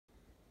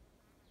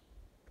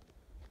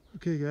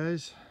Okay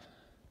guys,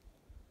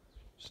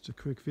 just a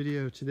quick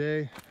video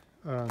today.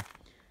 It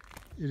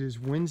is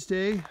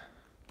Wednesday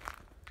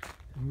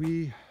and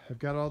we have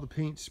got all the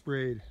paint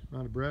sprayed. I'm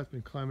out of breath,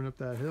 been climbing up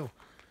that hill.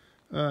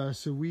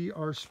 So we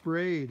are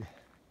sprayed.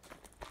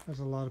 That's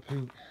a lot of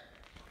paint.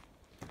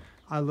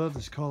 I love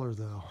this color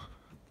though.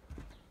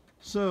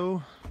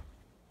 So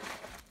as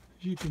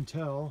you can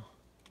tell,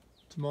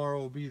 tomorrow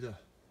will be the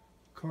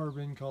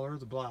carbon color,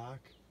 the black.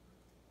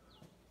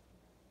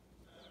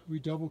 We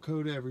double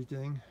coat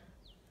everything.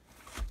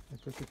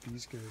 Like, look at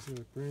these guys, they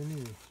look brand new.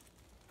 Looks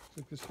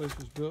like this place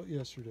was built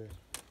yesterday.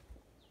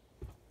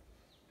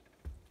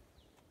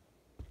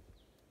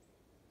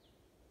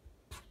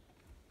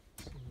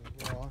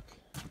 Lock.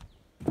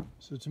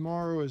 So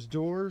tomorrow is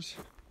doors,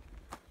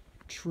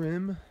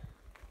 trim,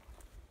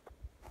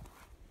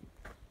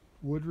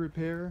 wood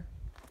repair.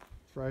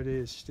 Friday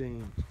is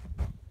stain.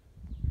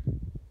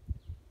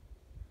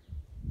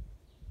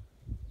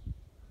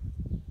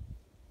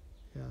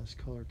 Yeah, this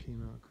color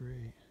came out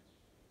great.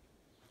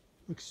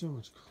 Looks so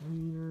much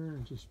cleaner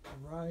and just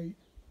bright.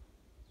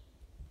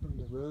 On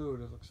the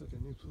road, it looks like a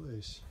new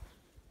place.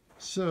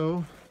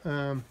 So,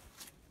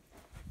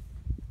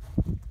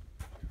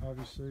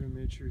 obviously I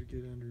made sure to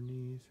get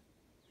underneath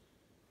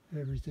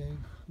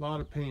everything. A lot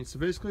of paint. So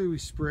basically we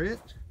spray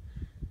it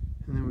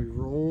and then we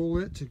roll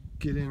it to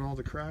get in all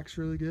the cracks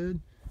really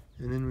good.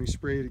 And then we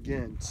spray it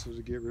again so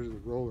to get rid of the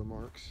roller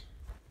marks.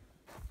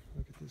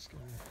 Look at this guy.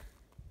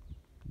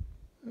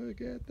 Look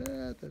at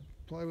that. That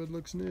plywood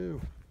looks new.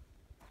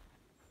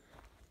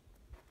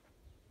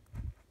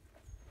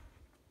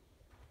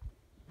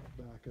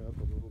 Back up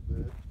a little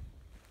bit.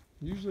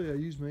 Usually I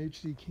use my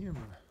HD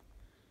camera,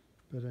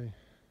 but I've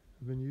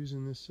been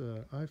using this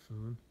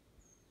iPhone.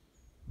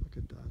 Look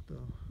at that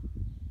though.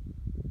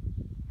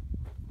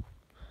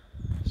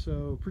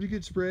 So pretty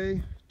good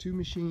spray, 2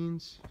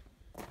 machines,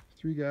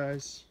 3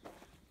 guys.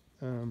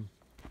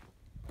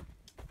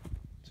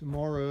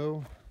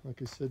 Tomorrow,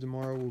 like I said,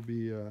 tomorrow will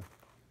be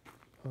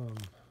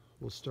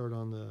we'll start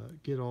on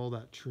get all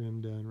that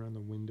trim done around the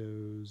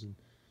windows and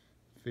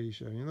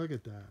fascia. I mean, look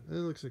at that. It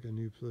looks like a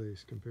new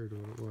place compared to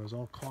what it was.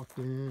 All caulked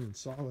in and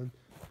solid.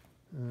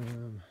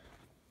 And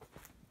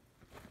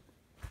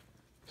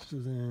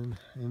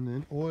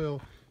then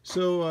oil.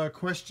 So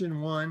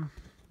question 1,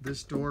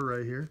 this door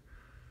right here.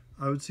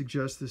 I would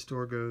suggest this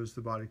door goes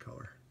the body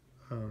color.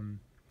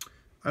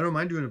 I don't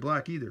mind doing it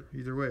black either.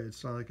 Either way,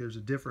 it's not like there's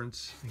a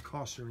difference in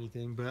cost or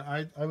anything, but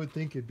I would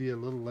think it'd be a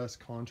little less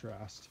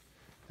contrast.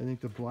 I think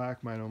the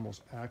black might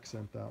almost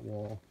accent that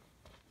wall.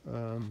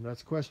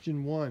 That's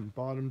question 1,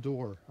 bottom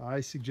door. I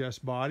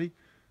suggest body.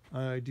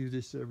 I do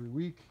this every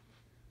week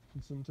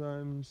and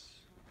sometimes.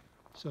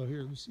 So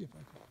here, let me see if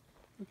I can.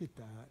 Look at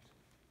that.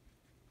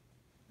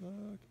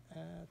 Look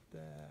at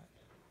that.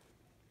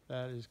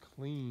 That is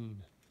clean.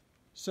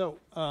 So,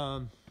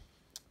 and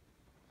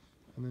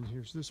then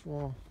here's this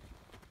wall.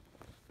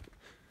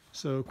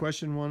 So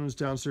question 1 was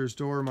downstairs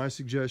door. My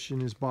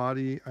suggestion is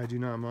body. I do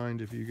not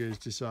mind if you guys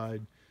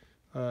decide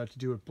to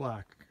do it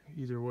black.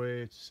 Either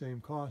way, it's the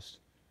same cost.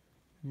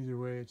 Either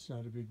way, it's not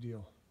a big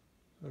deal.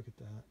 Look at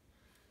that.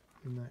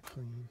 Isn't that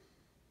clean?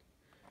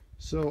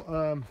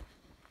 So,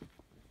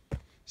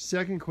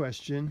 second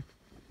question.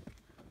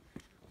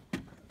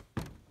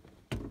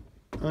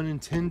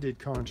 Unintended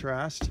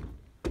contrast.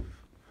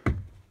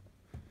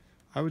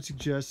 I would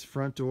suggest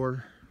front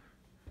door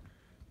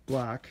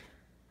black.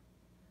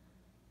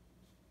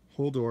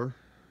 Whole door,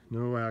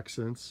 no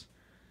accents.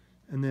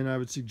 And then I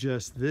would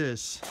suggest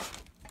this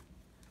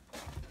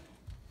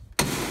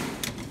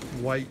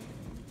white.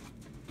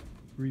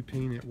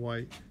 Repaint it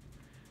white,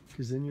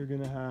 because then you're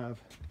going to have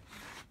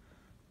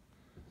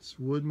this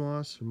wood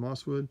moss or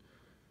mosswood,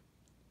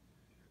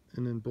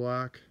 and then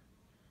black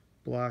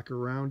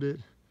around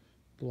it,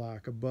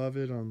 black above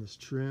it on this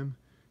trim,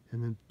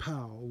 and then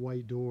pow, a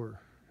white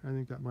door. I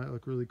think that might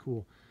look really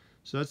cool.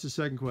 So that's the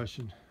second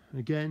question.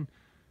 Again,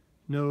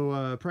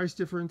 no price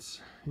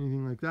difference,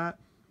 anything like that.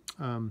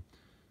 You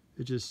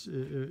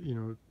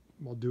know,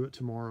 I'll do it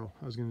tomorrow.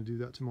 I was going to do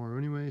that tomorrow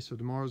anyway, so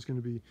tomorrow's going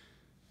to be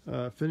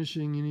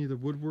finishing any of the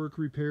woodwork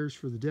repairs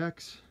for the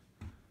decks,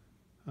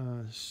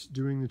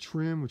 doing the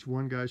trim, which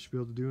one guy should be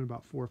able to do in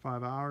about 4 or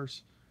 5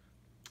 hours,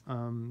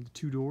 the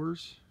 2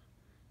 doors,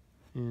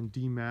 and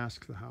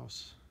demask the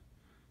house.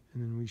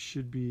 And then we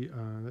should be,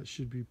 that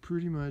should be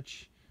pretty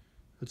much,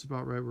 that's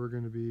about right where we're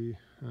going to be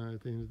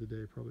at the end of the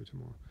day, probably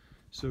tomorrow.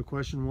 So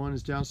question 1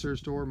 is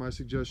downstairs door. My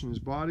suggestion is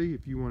body,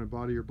 if you want a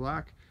body or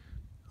black.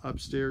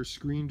 Upstairs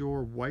screen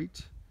door,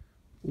 white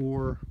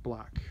or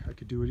black. I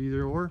could do it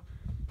either or.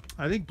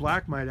 I think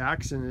black might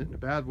accent it in a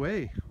bad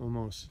way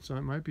almost, so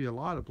it might be a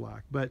lot of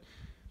black, but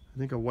I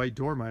think a white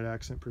door might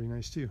accent pretty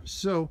nice too.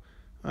 So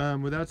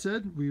with that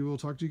said, we will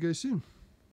talk to you guys soon.